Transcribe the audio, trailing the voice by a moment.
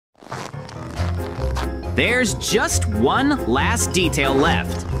There's just one last detail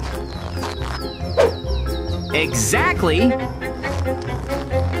left. Exactly.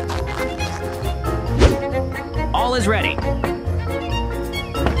 All is ready.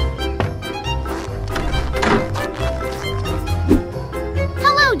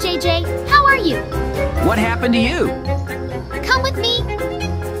 Hello, JJ. How are you? What happened to you? Come with me.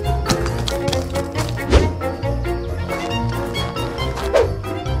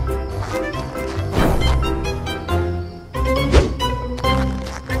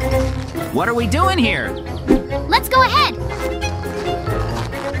 What are we doing here? Let's go ahead.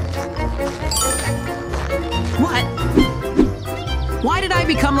 What? Why did I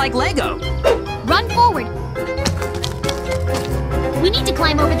become like Lego? Run forward. We need to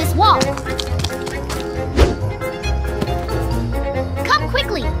climb over this wall. Come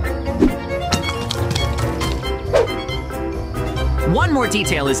quickly. One more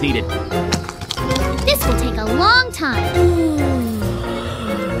detail is needed. This will take a long time.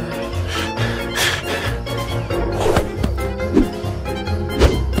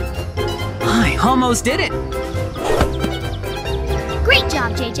 I almost did it. Great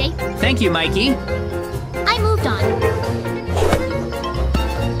job, JJ. Thank you, Mikey. I moved on.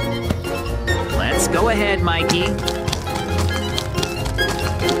 Let's go ahead, Mikey.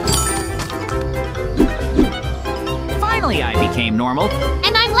 Finally, I became normal.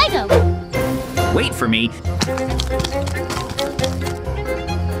 And I'm Lego. Wait for me.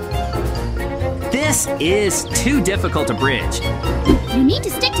 This is too difficult to bridge. You need to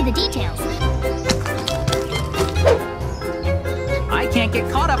stick to the details. I can't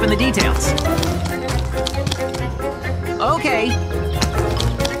get caught up in the details. Okay.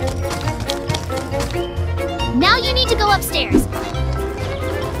 Now you need to go upstairs.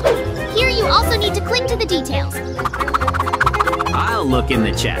 Here you also need to cling to the details. I'll look in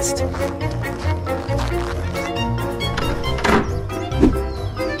the chest.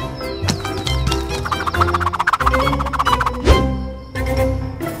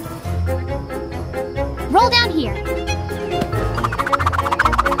 Roll down here.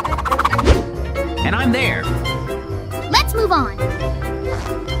 And I'm there. Let's move on.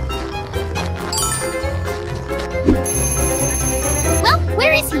 Well,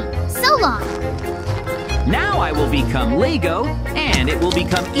 where is he? So long. Now I will become Lego, and it will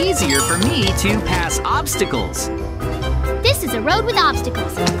become easier for me to pass obstacles. This is a road with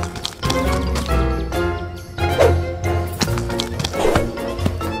obstacles.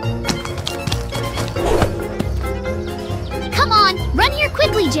 Come on, run here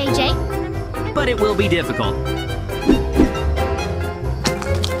quickly, JJ. But it will be difficult.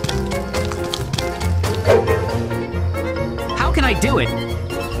 How can I do it?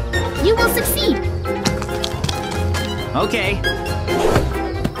 You will succeed. Okay.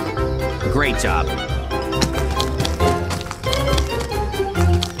 Great job.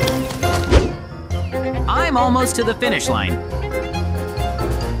 I'm almost to the finish line.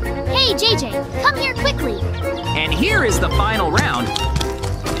 Hey, JJ, come here quickly. And here is the final round.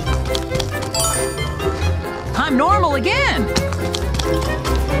 I'm normal again!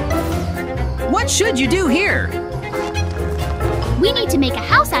 What should you do here? We need to make a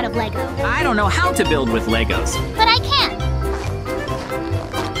house out of Lego. I don't know how to build with Legos. But I can.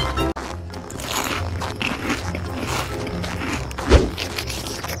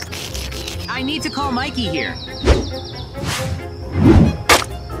 I need to call Mikey here.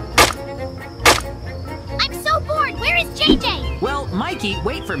 I'm so bored. Where is JJ? Well, Mikey,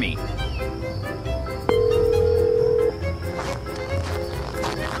 wait for me.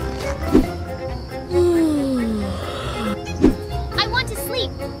 I want to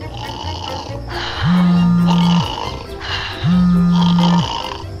sleep.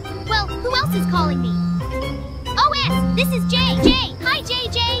 Well, who else is calling me? OS, this is JJ. Hi,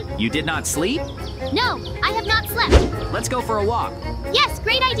 JJ. You did not sleep? No, I have not slept. Let's go for a walk. Yes,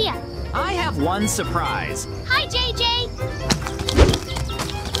 great idea. I have one surprise. Hi, JJ.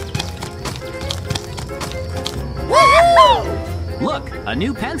 Woohoo! Look, a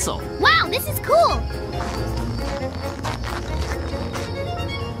new pencil. Wow, this is cool.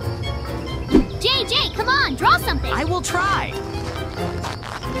 JJ, come on, draw something. I will try.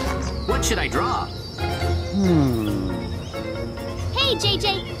 What should I draw? Hey,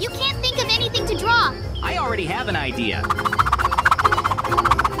 JJ, you can't think of anything to draw. I already have an idea.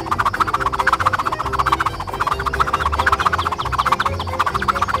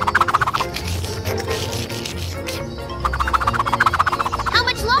 How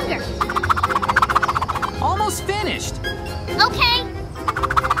much longer? Almost finished. Okay.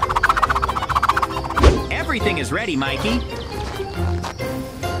 Everything is ready, Mikey.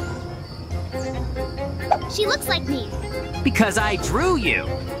 She looks like me. Because I drew you.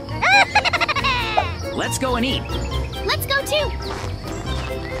 Let's go and eat. Let's go too.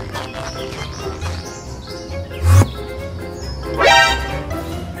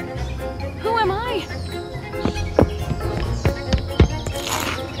 Who am I?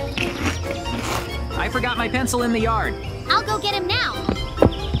 I forgot my pencil in the yard. I'll go get him now.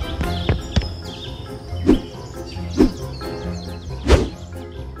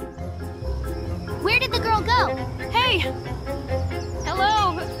 Where did the girl go? Hey!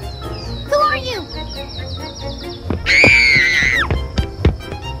 Hello! Who are you?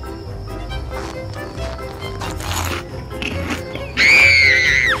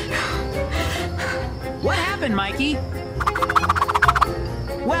 What happened, Mikey?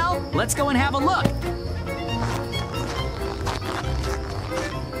 Well, let's go and have a look.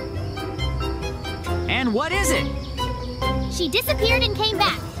 And what is it? She disappeared and came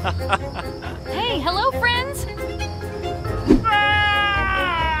back. Hey, hello, friends!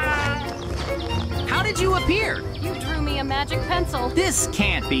 How did you appear? You drew me a magic pencil. This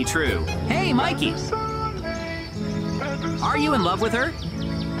can't be true. Hey, Mikey. Are you in love with her?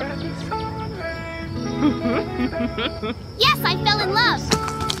 Yes, I fell in love.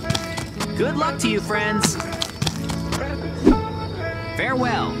 Good luck to you, friends.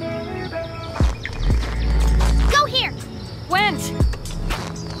 Farewell. Go here. Went!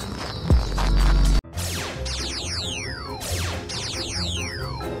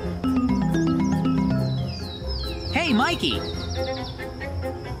 Hey, Mikey.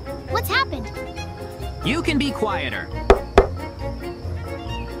 What's happened? You can be quieter.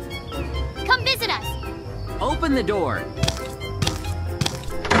 Come visit us. Open the door.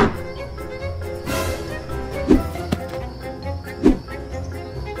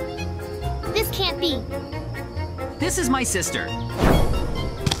 This can't be. This is my sister.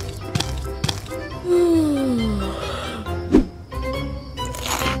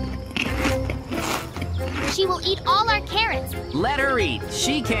 She will eat all our carrots. Let her eat.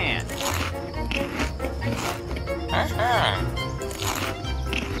 She can.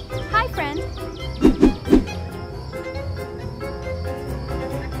 Hi, friend.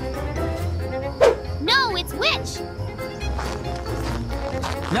 No, it's Witch.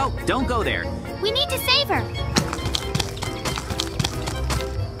 No, don't go there. We need to save her.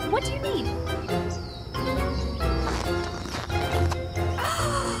 What do you need?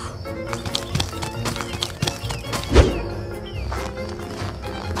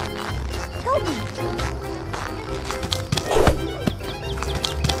 Help me.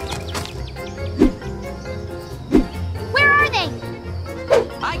 Where are they?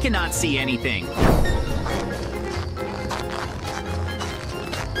 I cannot see anything.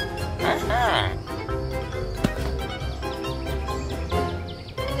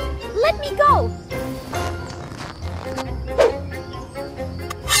 Let me go!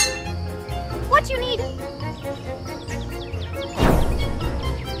 What you need?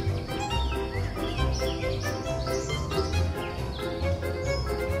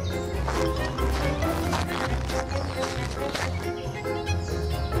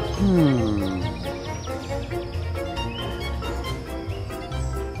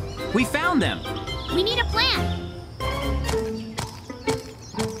 We found them. We need a plan.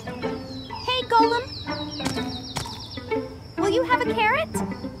 Hey, Golem! Will you have a carrot?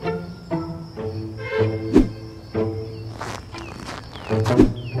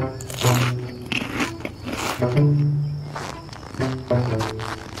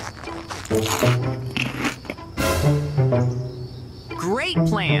 Great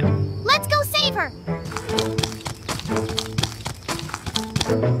plan. Let's go save her.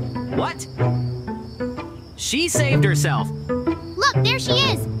 What? She saved herself. Look, there she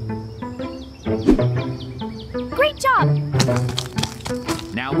is. Great job!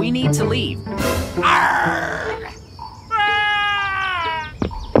 Now we need to leave.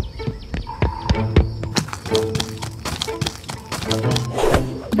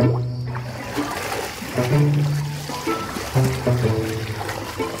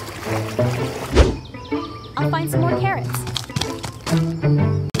 I'll find some more carrots.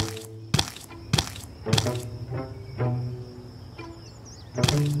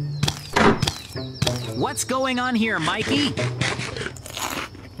 What's going on here, Mikey?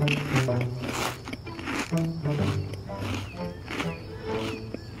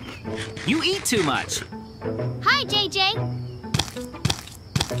 You eat too much. Hi, JJ.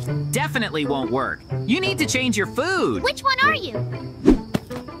 Definitely won't work. You need to change your food. Which one are you?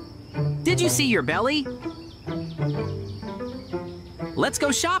 Did you see your belly? Let's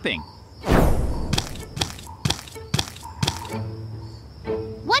go shopping.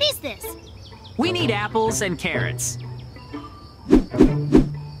 What is this? We need apples and carrots.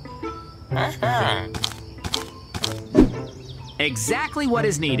 Exactly what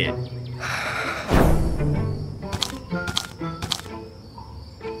is needed.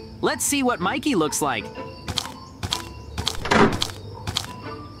 Let's see what Mikey looks like.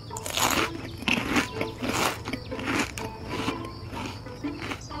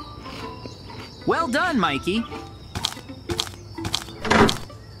 Well done, Mikey.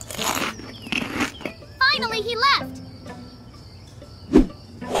 Finally, he left.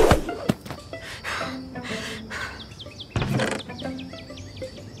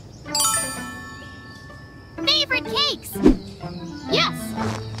 Favorite cakes. Yes.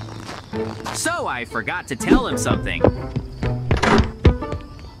 So I forgot to tell him something.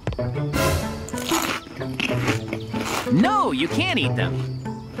 No, you can't eat them.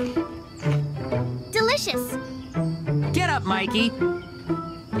 Delicious. Get up, Mikey.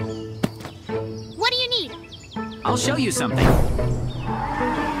 What do you need? I'll show you something.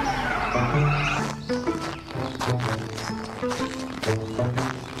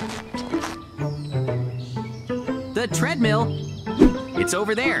 The treadmill. It's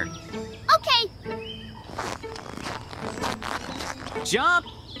over there. Okay. Jump!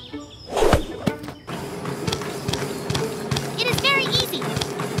 It is very easy.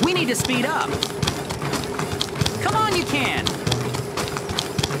 We need to speed up. Come on, you can.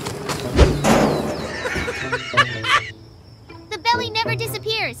 The belly never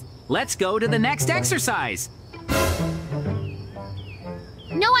disappears. Let's go to the next exercise.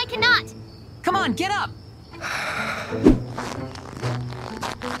 No, I cannot. Come on, get up.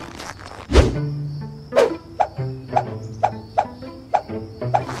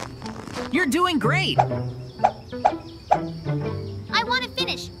 You're doing great. I want to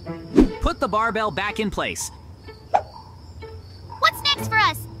finish. Put the barbell back in place. What's next for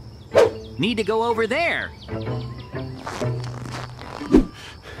us? Need to go over there.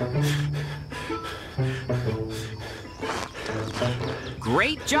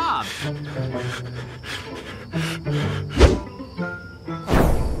 Great job.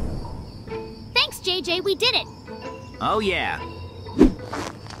 Thanks, JJ. We did it. Oh, yeah.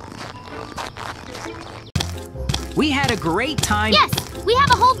 We had a great time. Yes, we have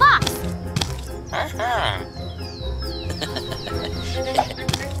a whole box.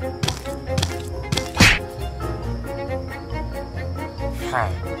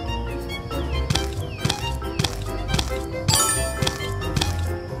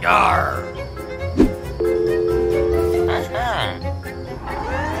 Yarr!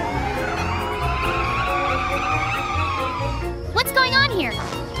 What's going on here?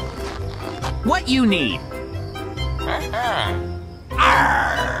 What you need?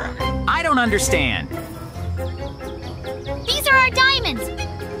 I don't understand. These are our diamonds.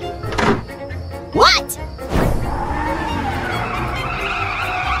 What?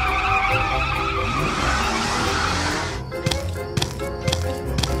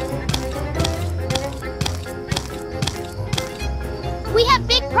 We have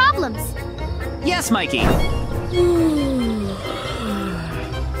big problems. Yes, Mikey.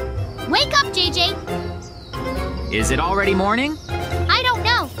 Wake up, JJ. Is it already morning? I don't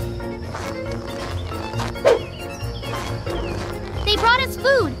know. They brought us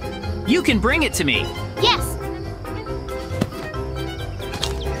food. You can bring it to me. Yes.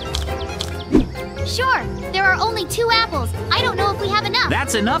 Sure, there are only 2 apples. I don't know if we have enough.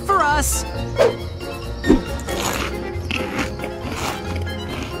 That's enough for us.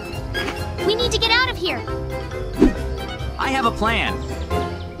 We need to get out of here. I have a plan.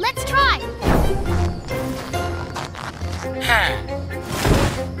 Let's try.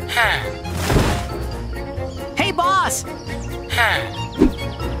 Hey, boss!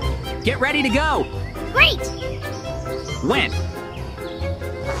 Get ready to go. Great. When?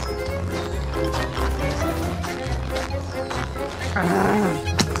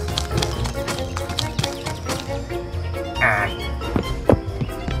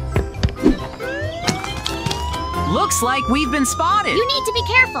 Looks like we've been spotted. You need to be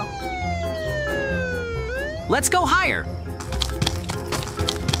careful. Let's go higher.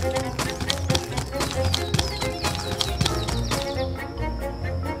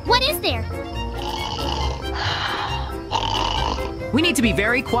 What is there? We need to be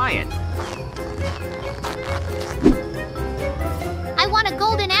very quiet. I want a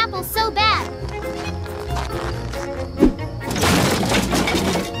golden apple so bad.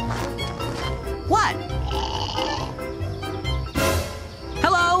 What?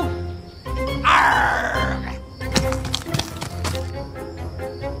 Hello?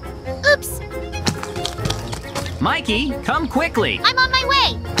 Oops. Mikey, come quickly. I'm on my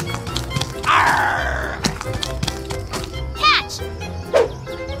way.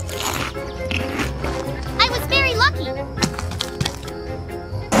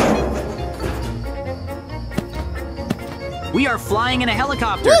 We are flying in a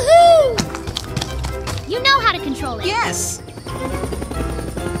helicopter. Woohoo! You know how to control it. Yes!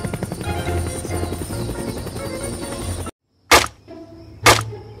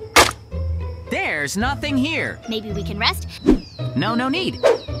 There's nothing here. Maybe we can rest. No need.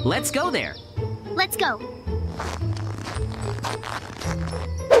 Let's go there. Let's go.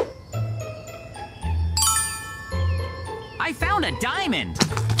 I found a diamond.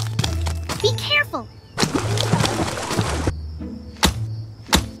 Be careful.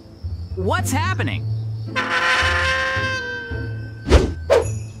 What's happening?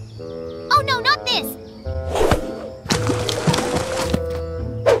 Oh no, not this.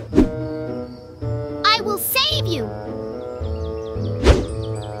 I will save you.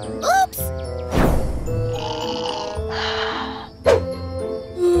 Oops.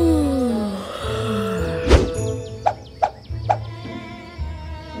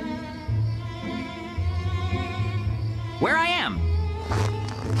 Where I am.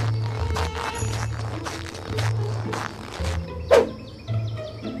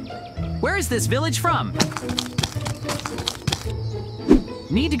 Where is this village from?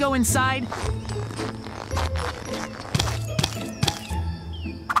 Need to go inside?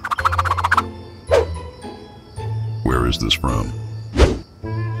 Where is this from?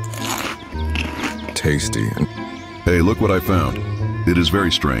 Tasty. Hey, look what I found. It is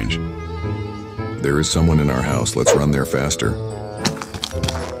very strange. There is someone in our house. Let's run there faster.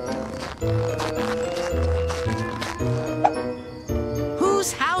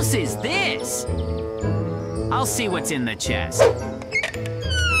 Whose house is this? I'll see what's in the chest.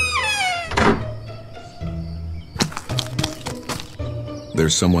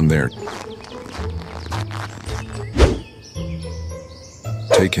 There's someone there.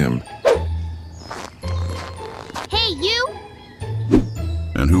 Take him. Hey, you!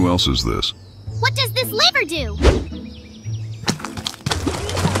 And who else is this? What does this liver do?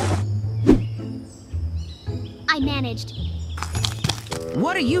 I managed.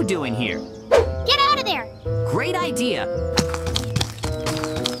 What are you doing here? Get out of there! Great idea.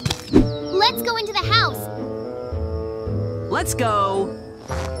 Let's go into the house. Let's go.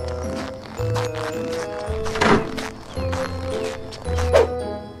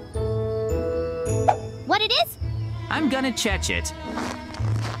 What it is? I'm gonna check it.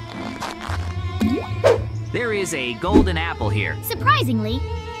 There is a golden apple here. Surprisingly,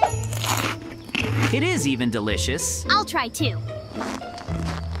 It is even delicious. I'll try too.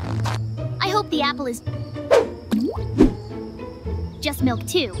 I hope the apple is just milk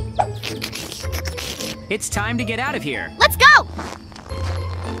too. It's time to get out of here. Let's go!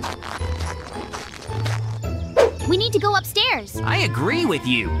 We need to go upstairs. I agree with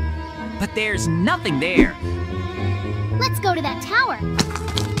you. But there's nothing there. Let's go to that tower.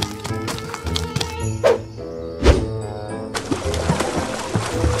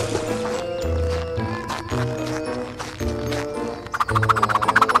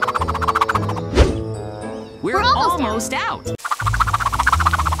 We're almost out.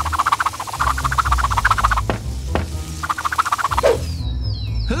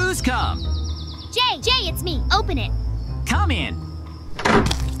 Who's come? Jay, it's me. Open it. Come in.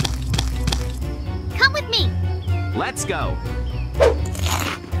 Come with me. Let's go.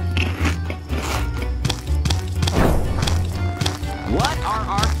 What are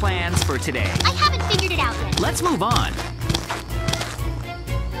our plans for today? I haven't figured it out yet. Let's move on.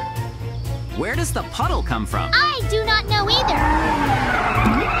 Where does the puddle come from? I do not know either.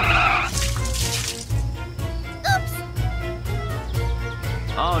 Oops.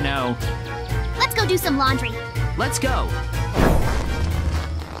 Oh no. Let's go do some laundry. Let's go.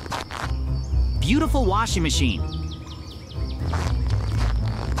 Beautiful washing machine.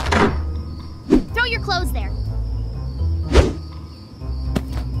 Throw your clothes there.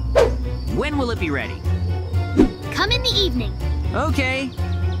 When will it be ready? Come in the evening. Okay.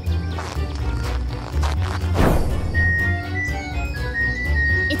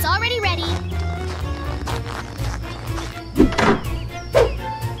 It's already ready.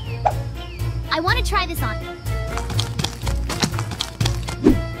 I want to try this on.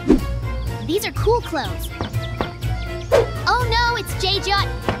 These are cool clothes. Oh no, it's Jay Judd.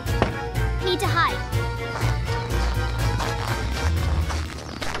 Need to hide.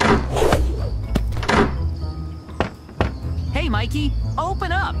 Hey, Mikey,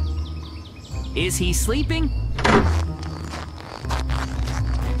 open up. Is he sleeping?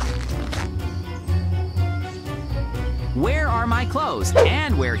 Where are my clothes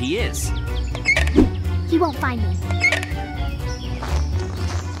and where he is? He won't find me.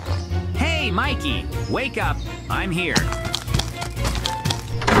 Hey, Mikey, wake up. I'm here.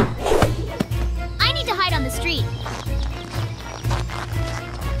 I need to hide on the street.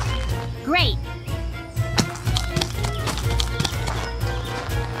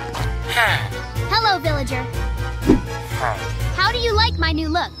 How do you like my new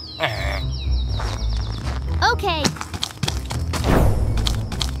look? Okay,